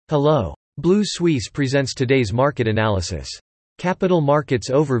Hello. Blue Suisse presents today's market analysis. Capital Markets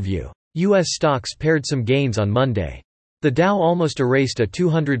Overview. U.S. stocks paired some gains on Monday. The Dow almost erased a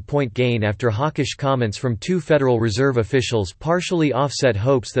 200-point gain after hawkish comments from two Federal Reserve officials partially offset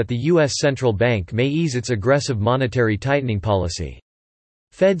hopes that the U.S. central bank may ease its aggressive monetary tightening policy.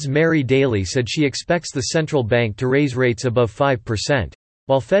 Fed's Mary Daly said she expects the central bank to raise rates above 5%,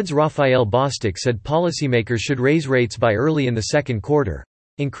 while Fed's Raphael Bostic said policymakers should raise rates by early in the second quarter,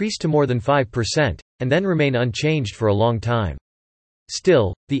 increase to more than 5%, and then remain unchanged for a long time.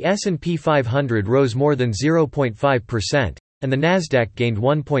 Still, the S&P 500 rose more than 0.5%, and the Nasdaq gained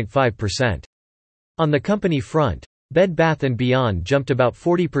 1.5%. On the company front, Bed Bath & Beyond jumped about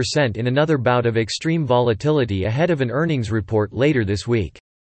 40% in another bout of extreme volatility ahead of an earnings report later this week.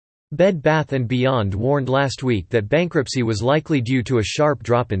 Bed Bath & Beyond warned last week that bankruptcy was likely due to a sharp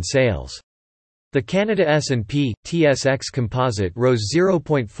drop in sales. The Canada S&P TSX Composite rose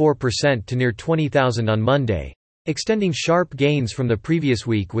 0.4% to near 20,000 on Monday, extending sharp gains from the previous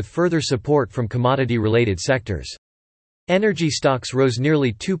week with further support from commodity-related sectors. Energy stocks rose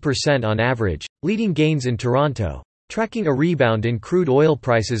nearly 2% on average, leading gains in Toronto, tracking a rebound in crude oil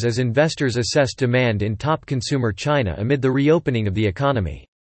prices as investors assess demand in top consumer China amid the reopening of the economy.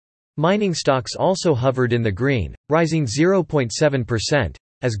 Mining stocks also hovered in the green, rising 0.7%,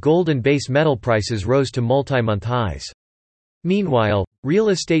 as gold and base metal prices rose to multi-month highs. Meanwhile, real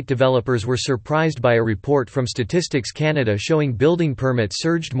estate developers were surprised by a report from Statistics Canada showing building permits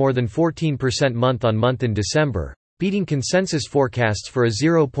surged more than 14% month-on-month in December, beating consensus forecasts for a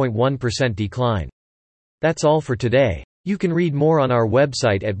 0.1% decline. That's all for today. You can read more on our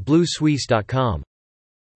website at bluesuisse.com.